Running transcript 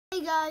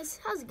guys,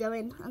 how's it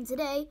going? And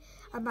today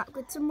I'm back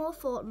with some more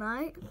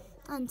Fortnite.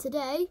 And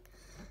today,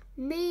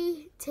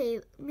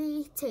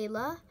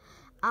 Taylor,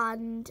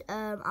 and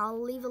I'll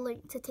leave a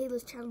link to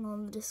Taylor's channel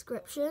in the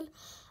description,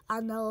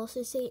 and I'll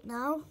also say it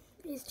now.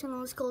 His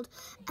channel is called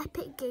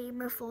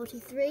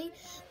EPIKGAMER43.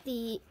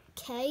 The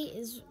K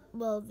is,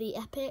 well, the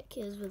Epic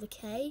is with a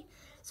K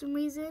for some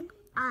reason.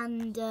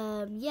 And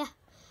yeah,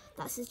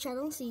 that's his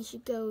channel, so you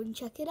should go and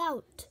check it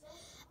out.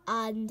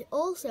 And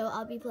also,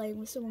 I'll be playing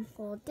with someone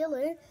called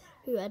Dylan,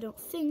 who I don't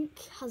think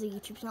has a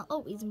YouTube channel.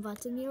 Oh, he's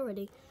invited me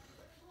already.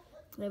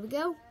 There we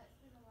go.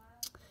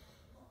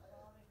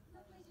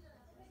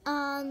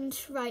 And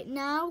right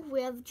now,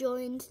 we have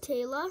joined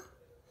Taylor.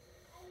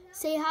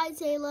 Say hi,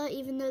 Taylor,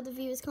 even though the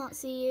viewers can't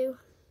see you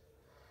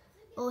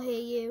or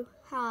hear you.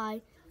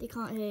 Hi, they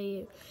can't hear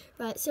you.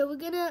 Right, so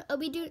I'll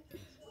be doing...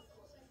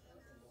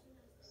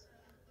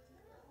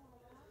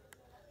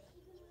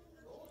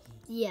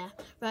 Yeah,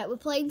 right, we're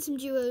playing some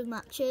duo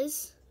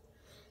matches.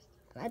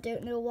 I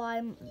don't know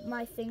why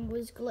my thing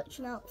was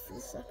glitching out for a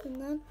second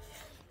then.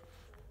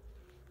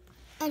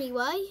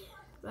 Anyway,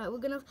 right, we're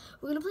gonna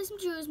play some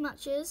duos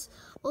matches.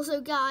 Also,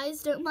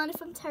 guys, don't mind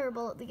if I'm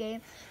terrible at the game,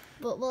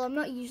 but well, I'm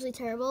not usually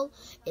terrible.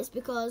 It's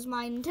because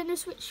my Nintendo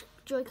Switch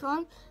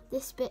Joy-Con,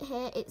 this bit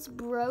here, it's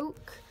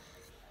broke.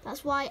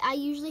 That's why I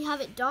usually have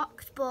it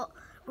docked, but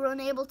we're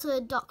unable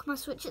to dock my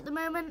Switch at the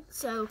moment,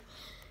 so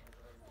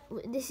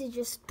this is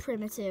just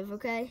primitive,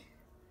 okay?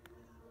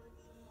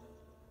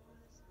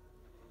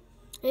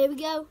 Here we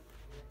go.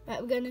 Right,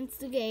 we're going into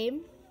the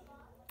game.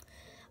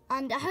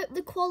 And I hope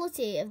the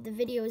quality of the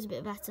video is a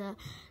bit better,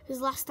 because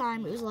last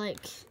time it was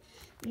like,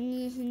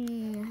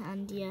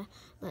 and yeah,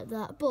 like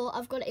that. But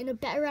I've got it in a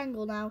better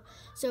angle now.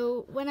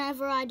 So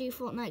whenever I do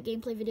Fortnite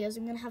gameplay videos,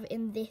 I'm going to have it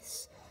in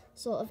this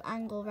sort of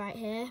angle right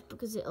here,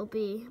 because it'll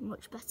be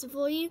much better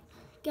for you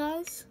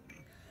guys.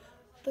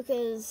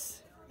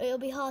 Because it'll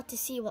be hard to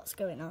see what's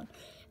going on.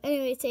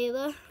 Anyway,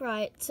 Taylor,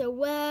 right, so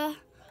where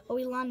are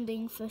we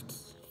landing for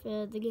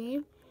the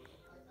game?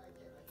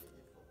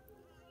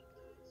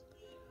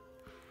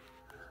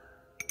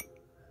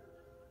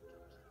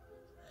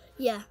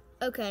 Yeah,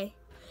 okay.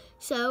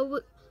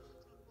 So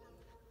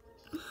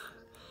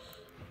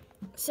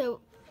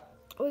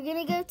we're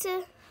gonna go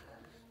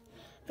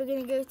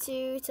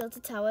to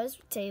Tilted Towers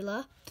with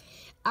Taylor,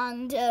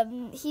 and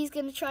he's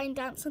gonna try and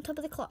dance on top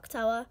of the clock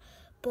tower,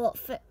 but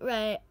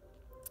right.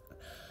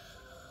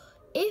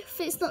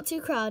 If it's not too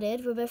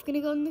crowded, we're both going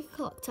to go on the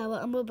clock tower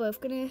and we're both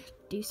going to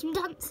do some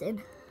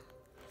dancing.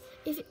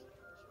 If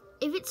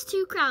it's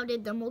too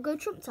crowded, then we'll go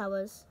Trump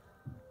Towers.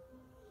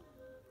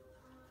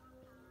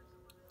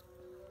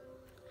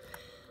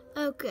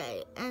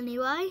 Okay,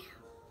 anyway,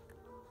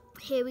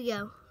 here we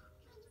go.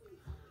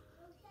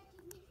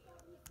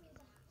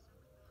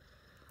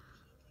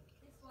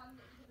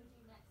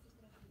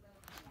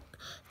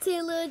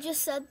 Taylor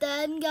just said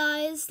then,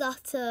 guys,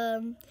 that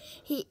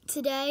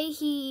today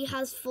he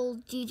has full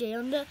DJ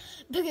under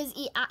because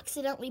he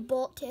accidentally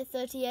bought tier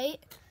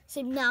 38.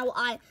 So now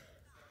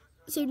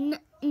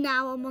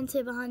now I'm on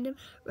tier behind him.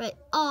 Right.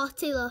 Oh,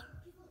 Taylor,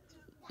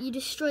 you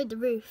destroyed the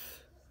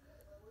roof.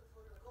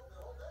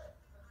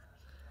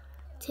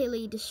 Taylor,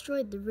 you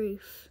destroyed the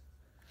roof.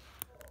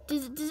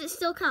 Does it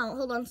still count?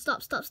 Hold on.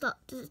 Stop.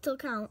 Does it still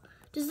count?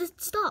 Does this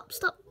stop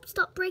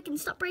breaking?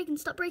 Stop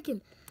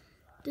breaking.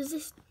 Does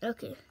this...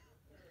 Okay.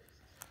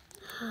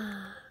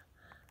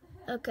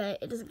 Okay,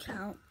 it doesn't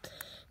count.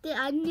 Yeah,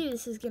 I knew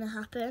this was going to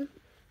happen.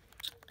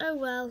 Oh,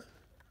 well.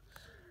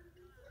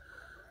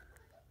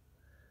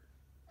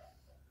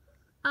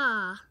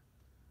 Ah.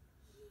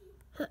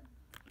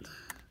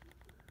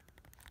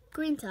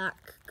 Green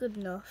tack. Good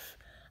enough.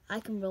 I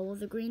can roll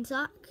with the green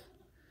tack.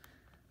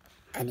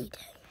 Any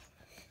day.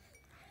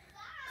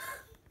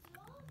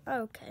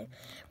 Okay.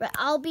 Right,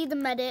 I'll be the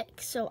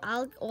medic, so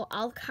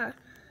I'll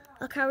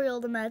carry all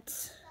the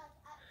meds.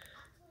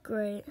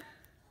 Great.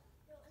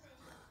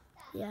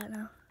 Yeah,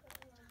 no.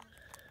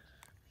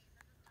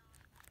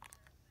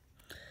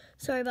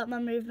 Sorry about my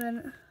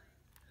movement.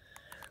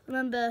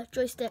 Remember,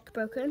 joystick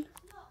broken.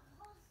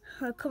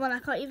 Oh, come on, I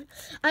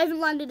haven't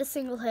landed a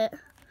single hit.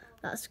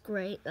 That's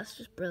great. That's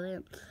just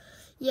brilliant.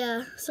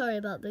 Yeah, sorry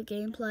about the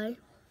gameplay.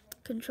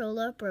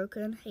 Controller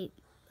broken. Hate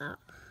that.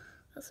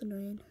 That's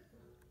annoying.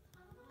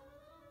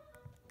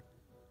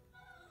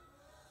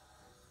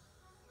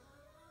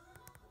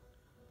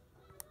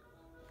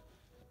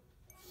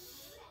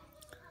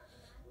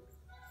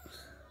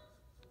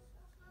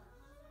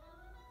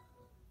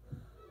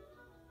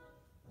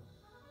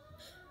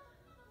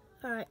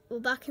 Alright, we're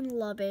back in the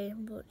lobby,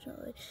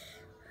 unfortunately.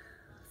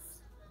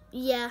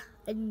 Yeah,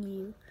 I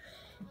knew.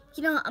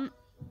 You know,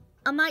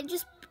 I might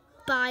just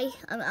buy.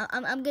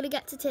 I'm gonna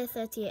get to tier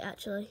 38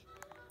 actually.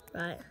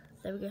 Right,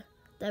 there we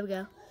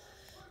go.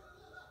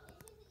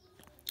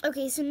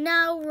 Okay, so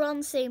now we're on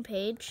the same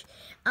page.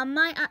 I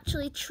might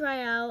actually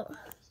try out.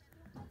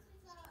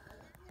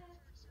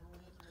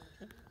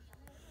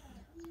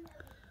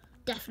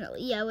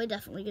 Definitely, yeah, we're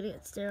definitely gonna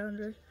get to tier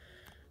 100.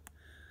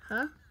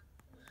 Huh?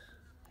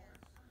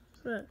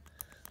 Right.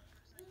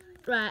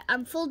 Right,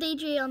 I'm full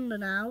DJ under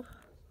now.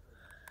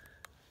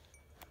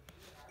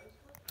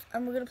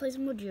 And we're going to play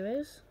some more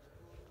duos.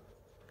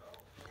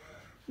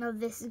 Now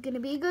this is going to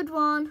be a good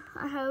one,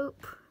 I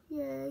hope.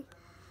 Yay.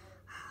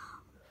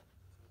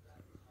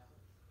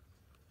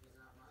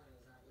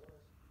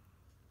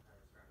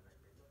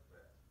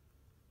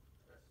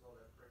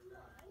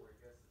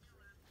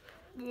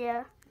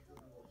 Yeah.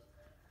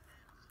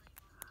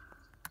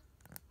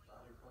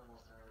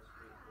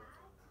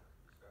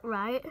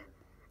 Right.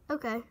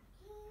 Okay.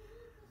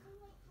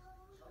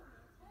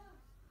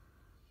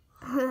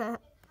 I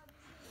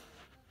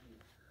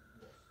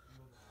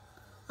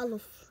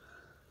love.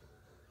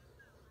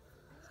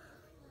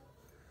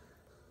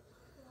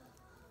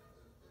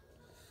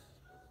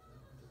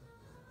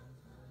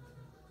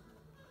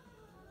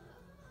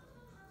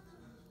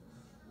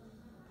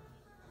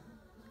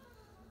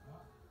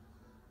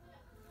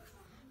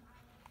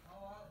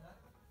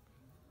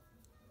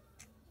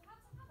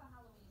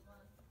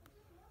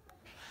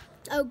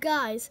 Oh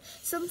guys,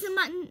 something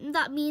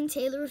that me and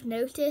Taylor have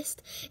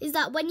noticed is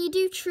that when you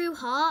do True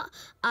Heart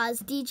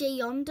as DJ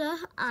Yonder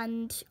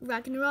and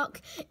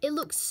Ragnarok, it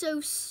looks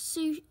so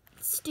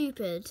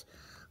stupid.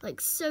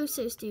 Like so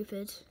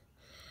stupid.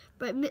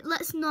 Right,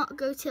 let's not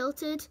go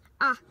tilted.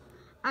 Ah,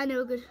 I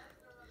know a good.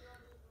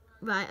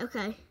 Right,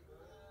 okay.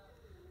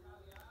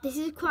 This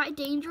is quite a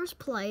dangerous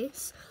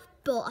place,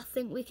 but I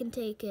think we can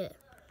take it.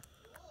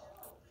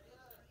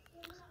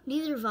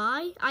 Neither have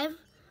I.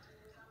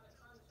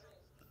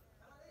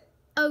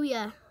 Oh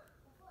yeah.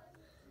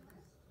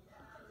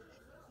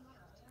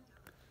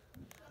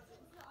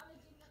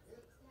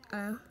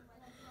 Oh.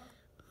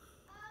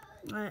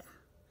 Right.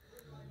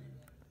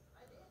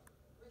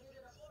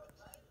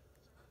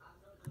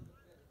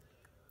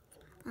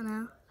 I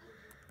know.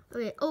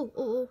 Okay.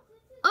 Oh,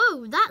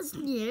 that's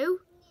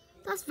new.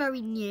 That's very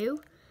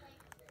new.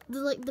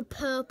 The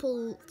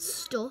purple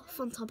stuff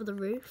on top of the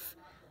roof.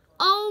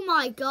 Oh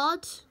my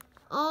god.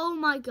 Oh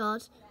my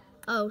god.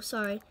 Oh,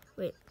 sorry.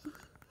 Wait.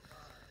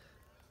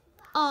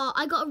 Oh,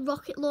 I got a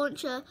rocket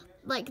launcher.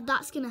 Like,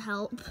 that's gonna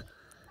help.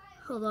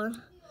 Hold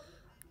on.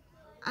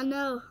 I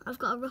know, I've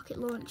got a rocket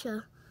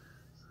launcher.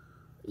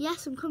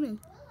 Yes, I'm coming.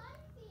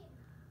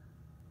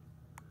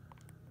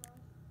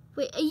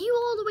 Wait, are you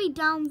all the way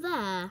down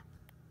there?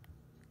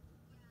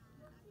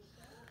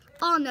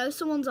 Oh no,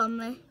 someone's on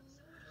me.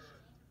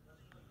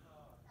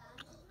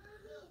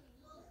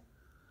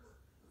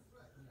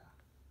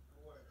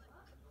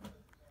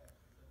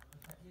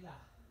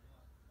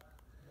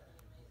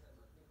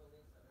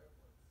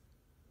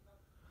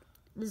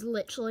 There's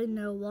literally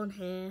no one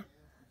here.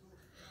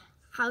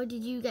 How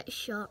did you get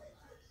shot?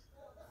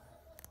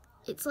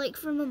 It's like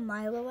from a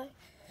mile away.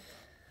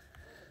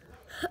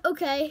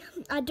 Okay,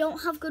 I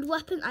don't have good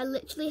weapon. I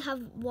literally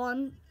have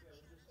one.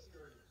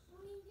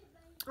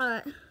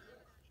 Alright.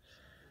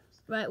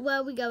 Right, where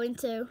are we going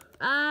to?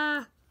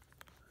 Ah!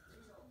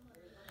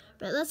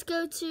 Right, let's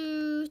go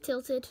to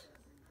Tilted.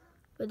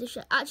 With the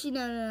shot. Actually,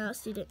 no,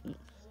 student.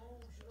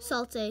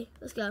 Salty,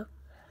 let's go.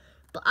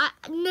 But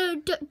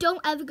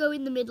don't ever go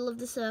in the middle of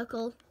the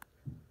circle.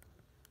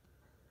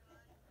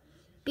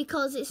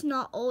 Because it's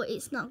not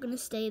going to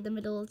stay in the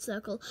middle of the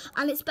circle.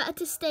 And it's better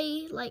to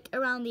stay, like,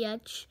 around the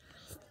edge.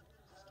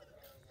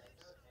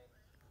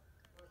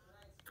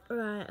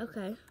 Right,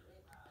 okay.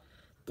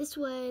 This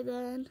way,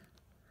 then.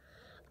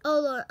 Oh,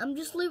 look, I'm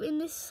just looting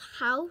this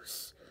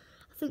house.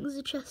 I think there's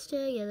a chest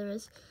here. Yeah, there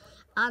is.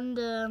 And,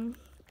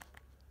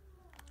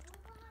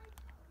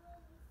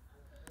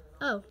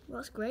 oh,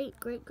 that's great.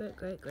 Great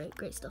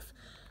stuff.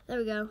 There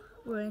we go.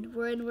 We're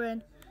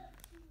in.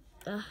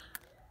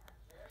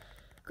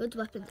 Good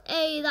weapons.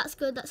 Hey, that's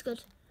good.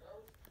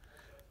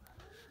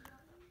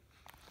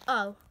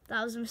 Oh,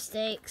 that was a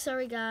mistake.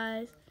 Sorry,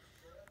 guys.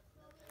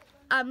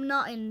 I'm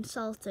not in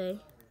Salty.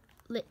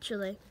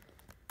 Literally.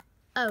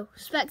 Oh,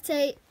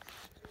 spectate.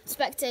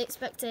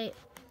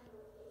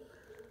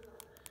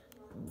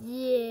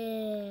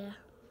 Yeah.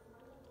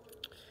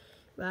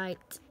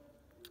 Right.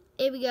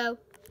 Here we go.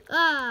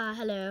 Ah,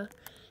 hello.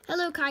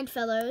 Hello, kind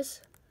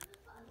fellows.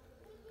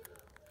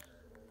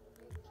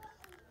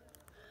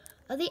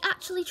 Are they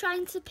actually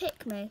trying to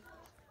pick me?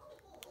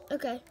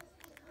 Okay.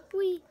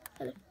 Whee.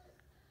 Hello.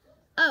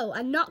 Oh,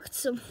 I knocked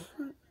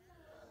someone.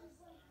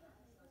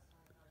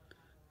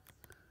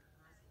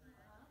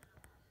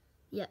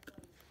 Yep.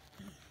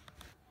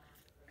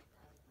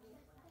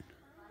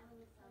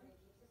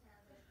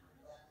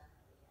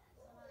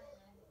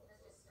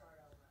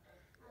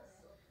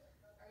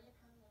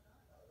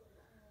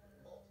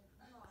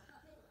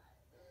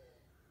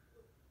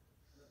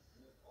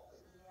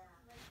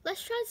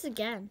 Let's try this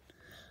again.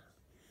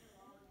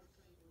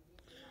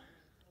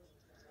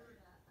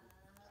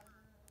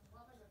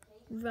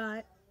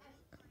 Right.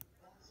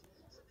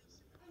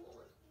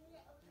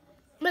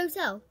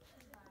 Motel.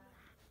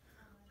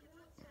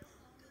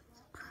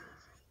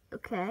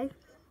 Okay.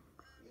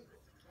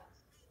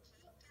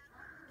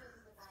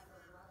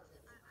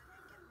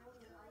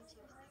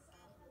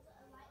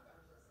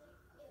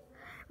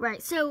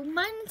 Right, so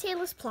mine and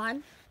Taylor's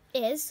plan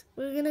is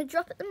we're going to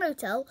drop at the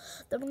motel,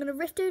 then we're going to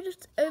rift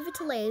over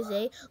to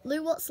Lazy,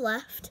 loot what's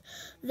left,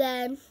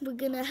 then we're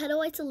going to head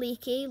away to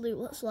Leaky, loot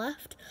what's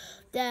left,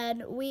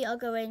 then we are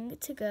going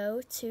to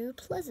go to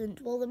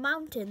Pleasant, well, the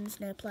mountains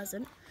near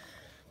Pleasant.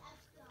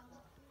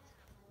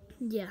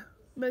 Yeah,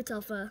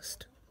 motel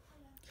first.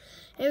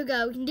 Here we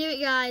go, we can do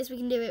it, guys, we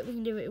can do it, we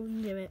can do it, we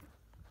can do it.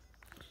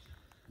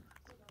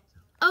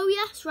 Oh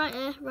yes, right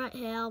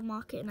here, I'll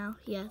mark it now.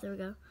 Yeah, there we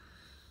go.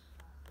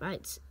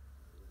 Right.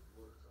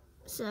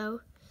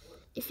 So,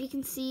 if you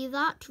can see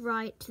that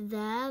right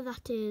there,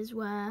 that is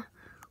where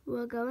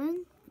we're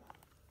going.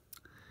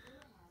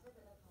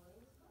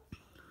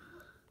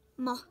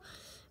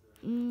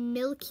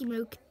 Milky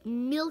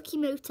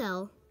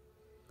Motel.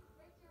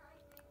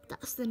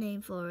 That's the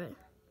name for it.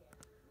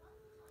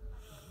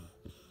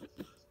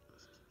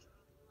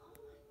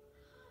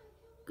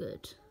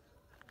 Good.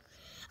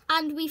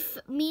 And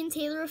me and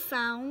Taylor have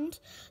found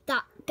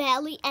that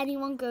barely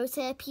anyone goes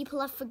here. People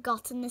have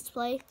forgotten this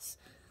place,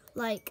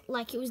 like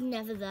it was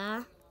never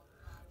there.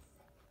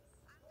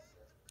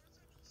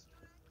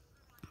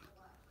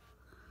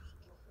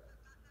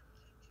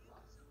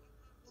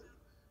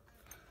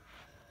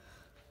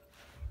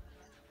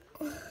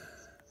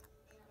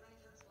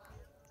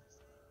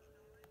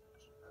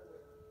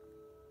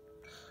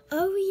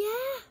 Oh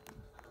yeah,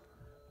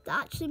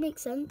 that actually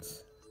makes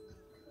sense.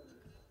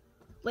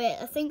 Wait,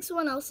 I think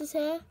someone else is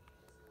here.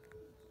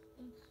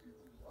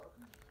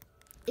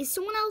 Is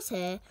someone else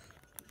here?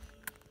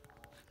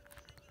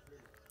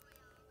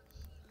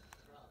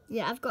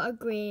 Yeah, I've got a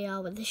grey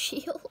AR with a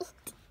shield.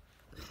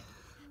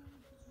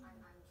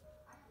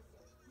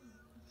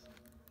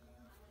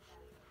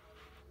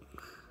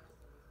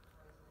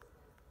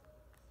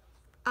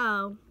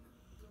 Oh.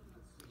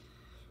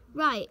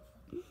 Right.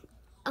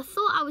 I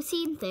thought I was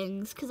seeing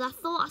things because I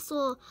thought I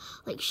saw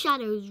like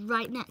shadows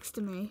right next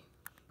to me.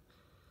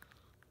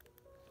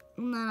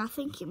 And then I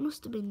think it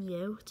must have been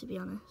you, to be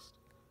honest.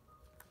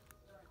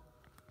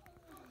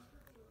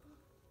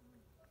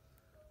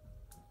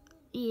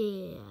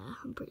 Yeah,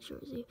 I'm pretty sure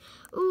it's you.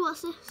 Ooh,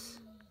 what's this?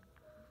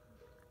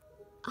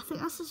 I think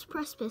that's a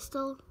suppressed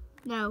pistol.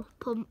 No,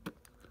 pump.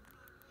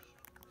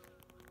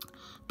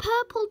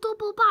 Purple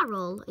double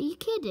barrel? Are you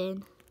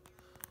kidding?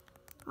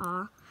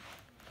 Ah,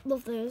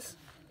 love those.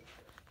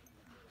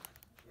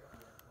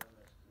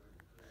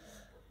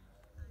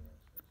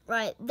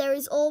 Right, there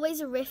is always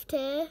a rift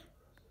here.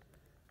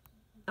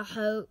 I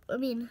hope. I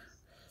mean,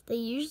 there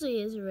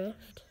usually is a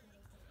rift.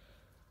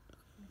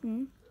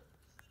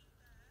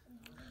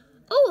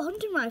 Oh, a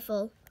hunting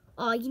rifle.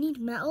 Oh, you need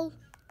metal.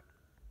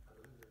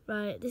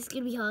 Right, this is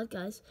going to be hard,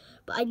 guys.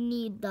 But I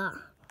need that.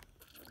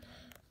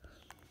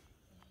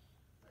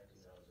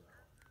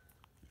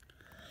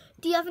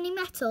 Do you have any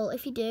metal?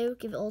 If you do,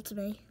 give it all to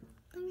me.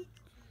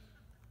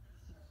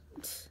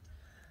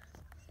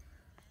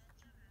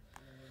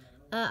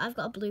 I've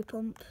got a blue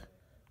pump.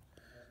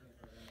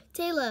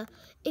 Taylor,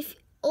 if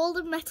all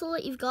the metal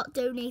that you've got,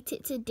 donate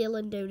it to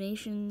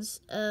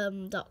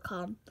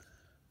DylanDonations.com.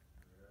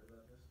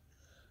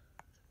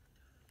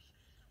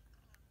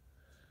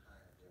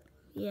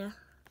 Yeah.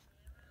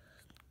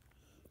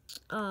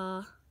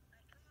 Not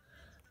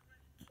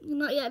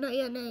yet, not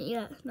yet, not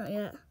yet, not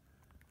yet.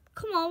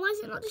 Come on, why is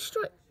it not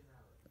destroyed?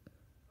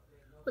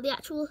 What, the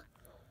actual...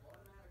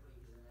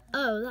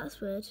 Oh,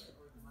 that's weird.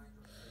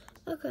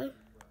 Okay.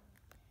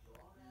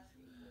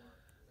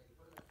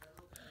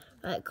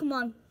 Right, come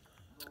on.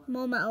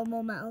 More metal,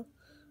 more metal.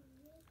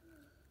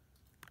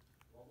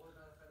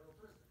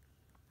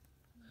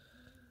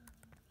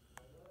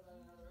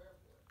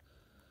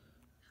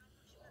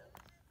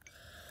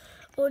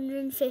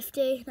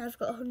 $150, and I've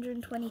got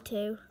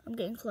 122. I'm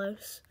getting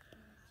close.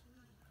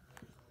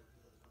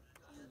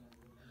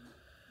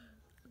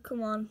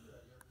 Come on.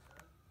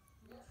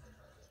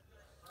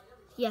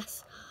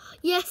 Yes.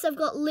 Yes, I've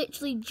got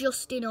literally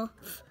just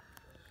enough.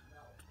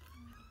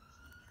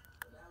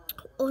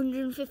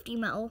 150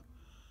 metal.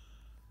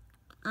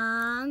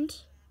 And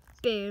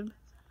boom.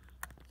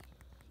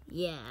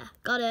 Yeah,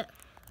 got it.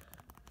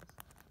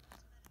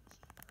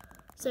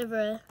 It's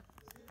over here.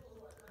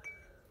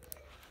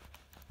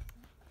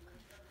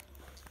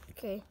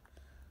 Okay.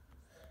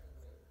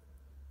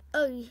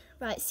 Oh,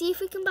 right. See if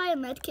we can buy a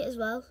med kit as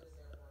well.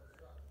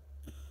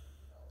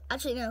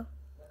 Actually, no.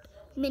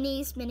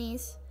 Minis.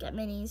 Get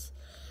minis.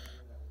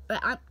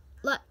 Right,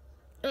 right,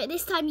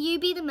 this time you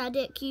be the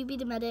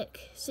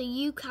medic. So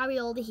you carry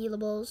all the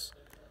healables.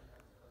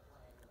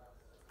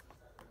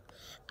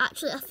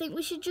 Actually, I think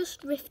we should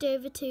just rift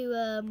over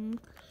to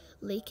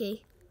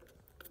Leaky.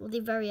 Or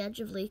the very edge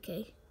of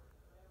Leaky.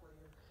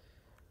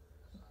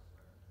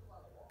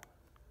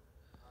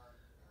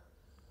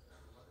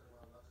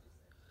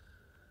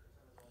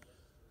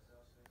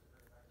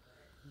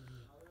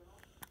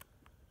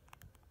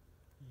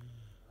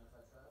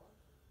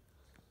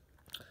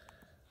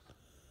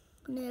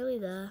 Nearly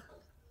there.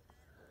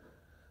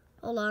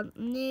 Hold on,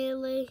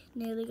 nearly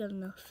good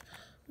enough.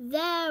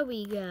 There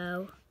we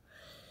go.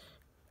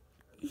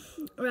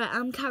 Right,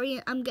 I'm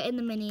getting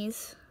the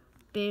minis.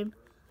 Boom.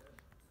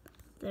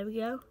 There we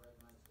go.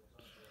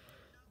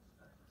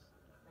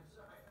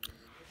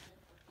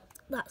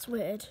 That's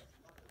weird.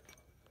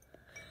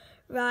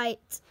 Right.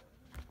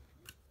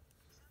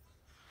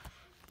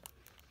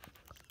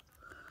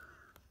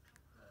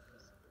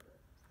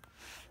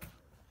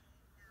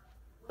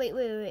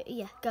 Wait.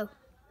 Yeah, go.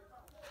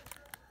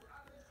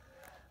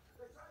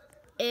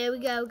 Here we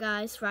go,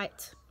 guys.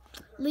 Right.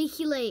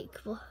 Leaky Lake.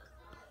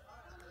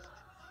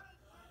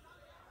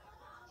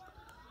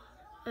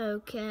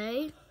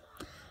 Okay.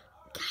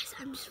 Guys,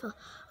 I'm just full.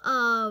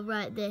 Oh,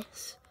 right,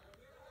 this.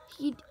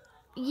 You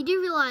do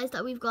realise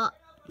that we've got...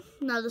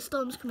 No, the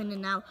storm's coming in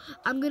now.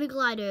 I'm going to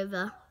glide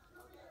over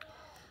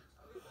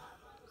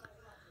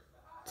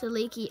to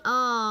Leaky.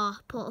 Oh,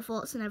 porta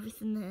forts and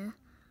everything there.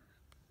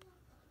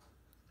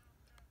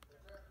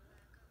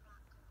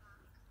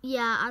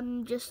 Yeah,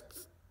 I'm just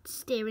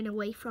steering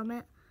away from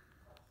it.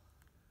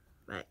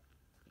 Right.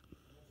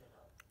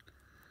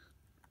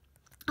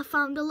 I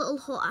found a little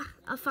hut.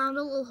 I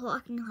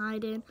can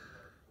hide in.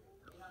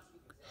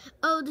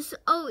 Oh,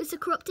 it's a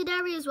corrupted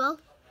area as well.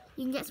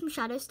 You can get some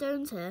shadow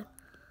stones here.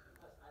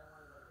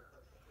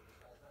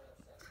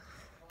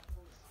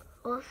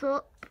 What's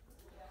up?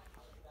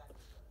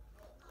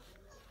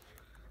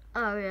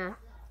 Oh yeah.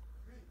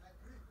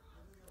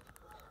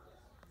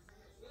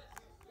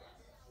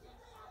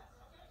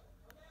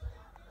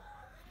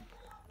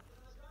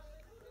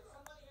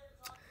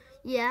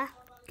 Yeah,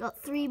 got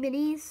 3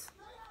 minis.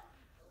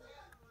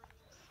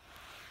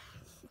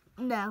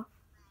 No,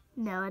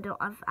 I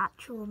don't have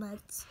actual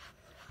meds.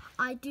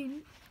 I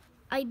do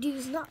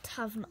not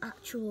have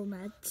actual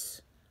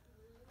meds.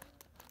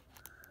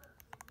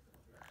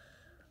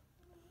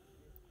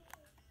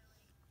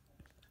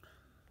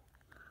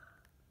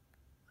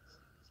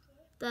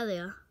 There they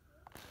are.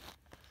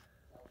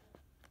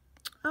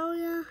 Oh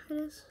yeah, it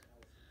is.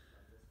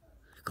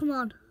 Come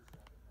on.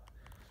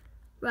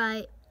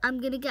 Right,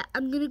 I'm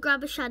gonna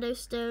grab a shadow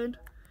stone.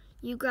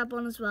 You grab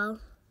one as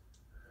well.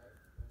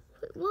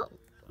 Wait, what?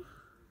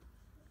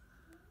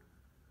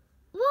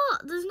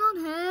 What? There's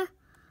none here.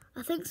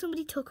 I think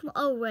somebody took them.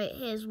 Oh wait,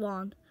 here's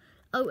one.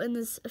 Oh, and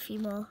there's a few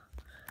more.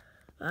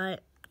 Right.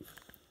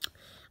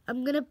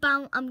 I'm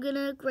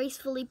gonna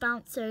gracefully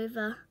bounce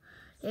over.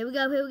 Here we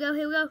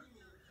go.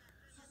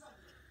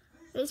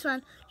 It's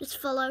fine. Just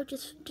follow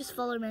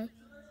me.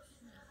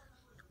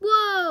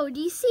 Whoa, do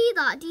you see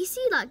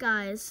that,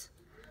 guys?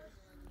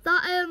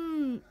 That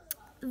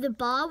the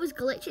bar was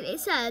glitching.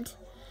 It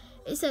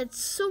said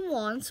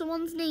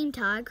someone's name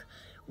tag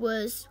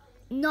was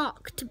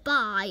knocked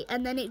by,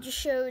 and then it just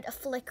showed a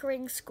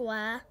flickering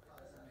square.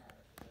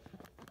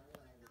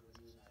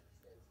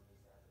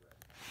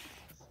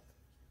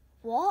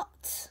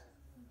 What?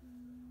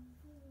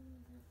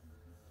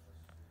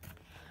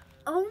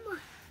 Oh my,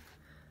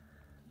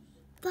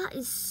 that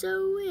is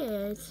so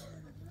weird.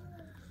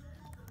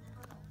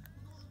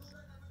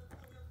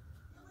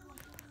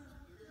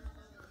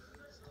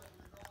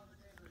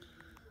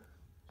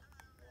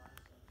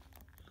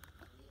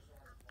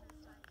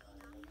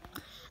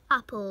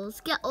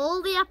 Apples. Get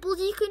all the apples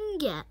you can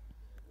get.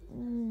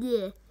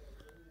 Yeah.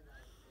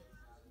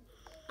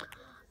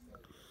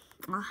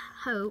 I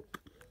hope.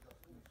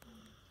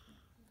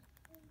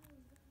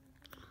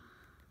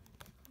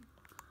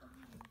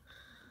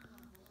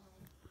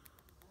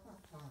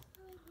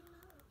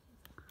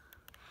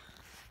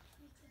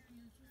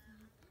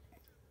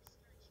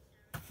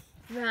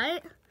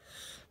 Right.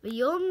 But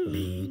you're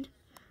mean.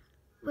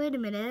 Wait a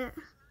minute.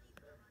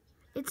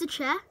 It's a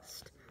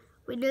chest.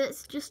 Wait, no,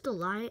 it's just a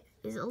light.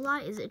 Is it a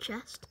light? Is it a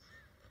chest?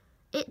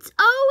 It's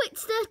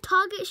the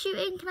target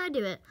shooting. Can I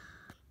do it?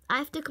 I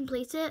have to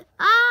complete it.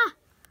 Ah!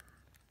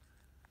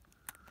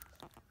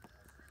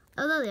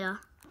 Oh, there they are.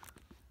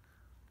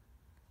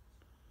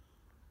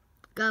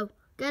 Go.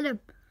 Get him.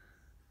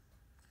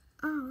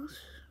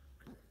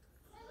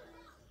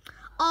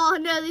 Oh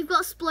no, they've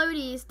got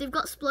splodies. They've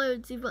got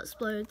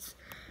splodes.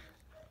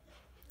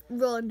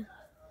 Run.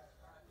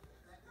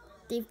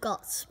 They've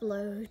got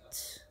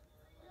splodes.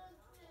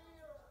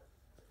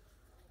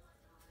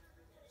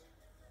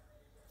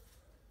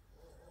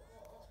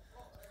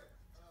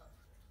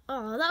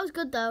 Oh, that was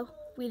good though.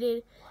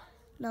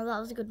 No, that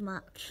was a good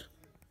match.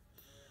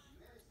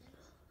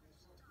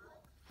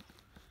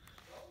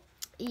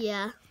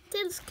 Yeah,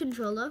 Taylor's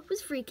controller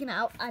was freaking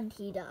out and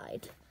he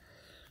died.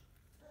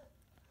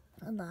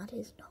 And that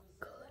is not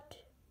good.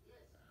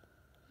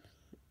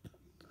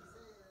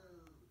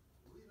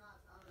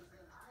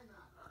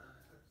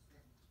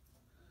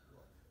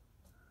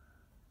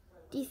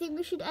 Do you think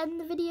we should end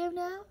the video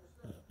now?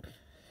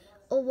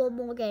 Or one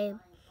more game?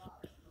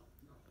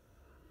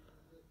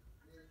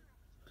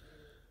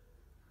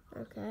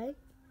 Okay.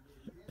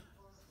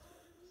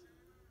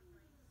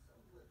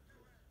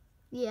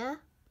 Yeah.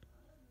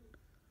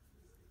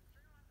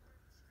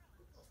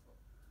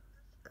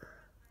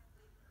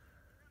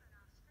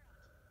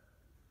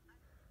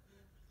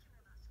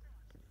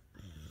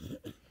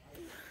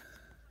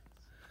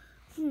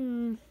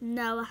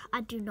 No,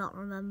 I do not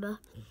remember.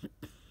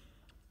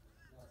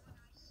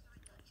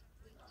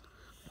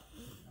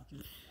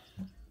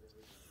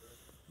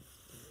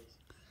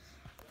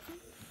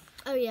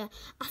 Oh yeah,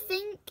 I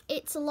think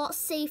it's a lot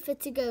safer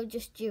to go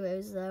just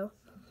duos though.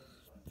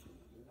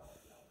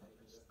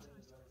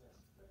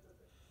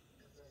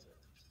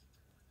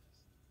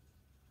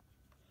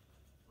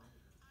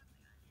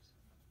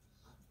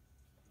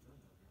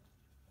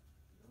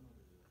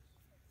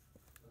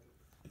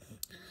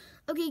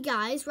 Okay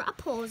guys, we're at a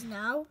pause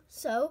now,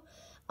 so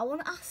I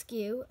want to ask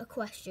you a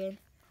question.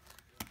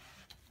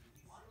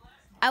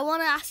 I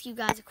want to ask you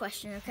guys a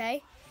question,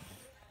 okay?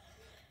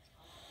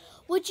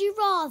 Would you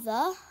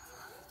rather...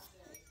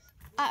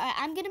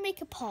 I'm going to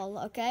make a poll,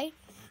 okay?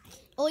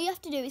 All you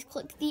have to do is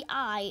click the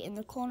I in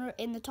the corner,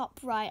 in the top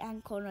right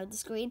hand corner of the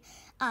screen,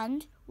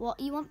 and what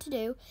you want to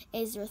do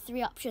is there are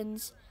 3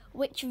 options.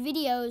 Which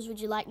videos would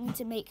you like me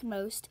to make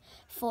most?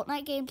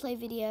 Fortnite gameplay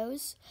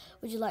videos?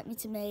 Would you like me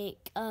to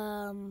make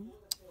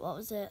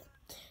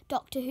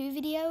Doctor Who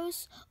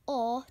videos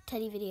or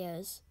Teddy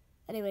videos?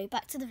 Anyway,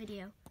 back to the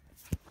video.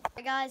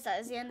 Hey guys,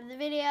 that is the end of the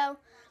video.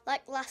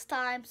 Like last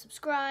time,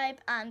 subscribe,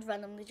 and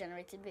randomly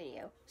generated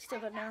video. Still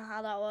don't know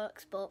how that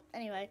works, but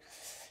anyway.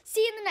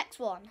 See you in the next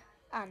one.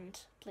 And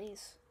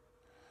please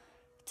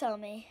tell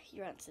me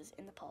your answers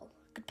in the poll.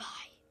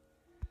 Goodbye.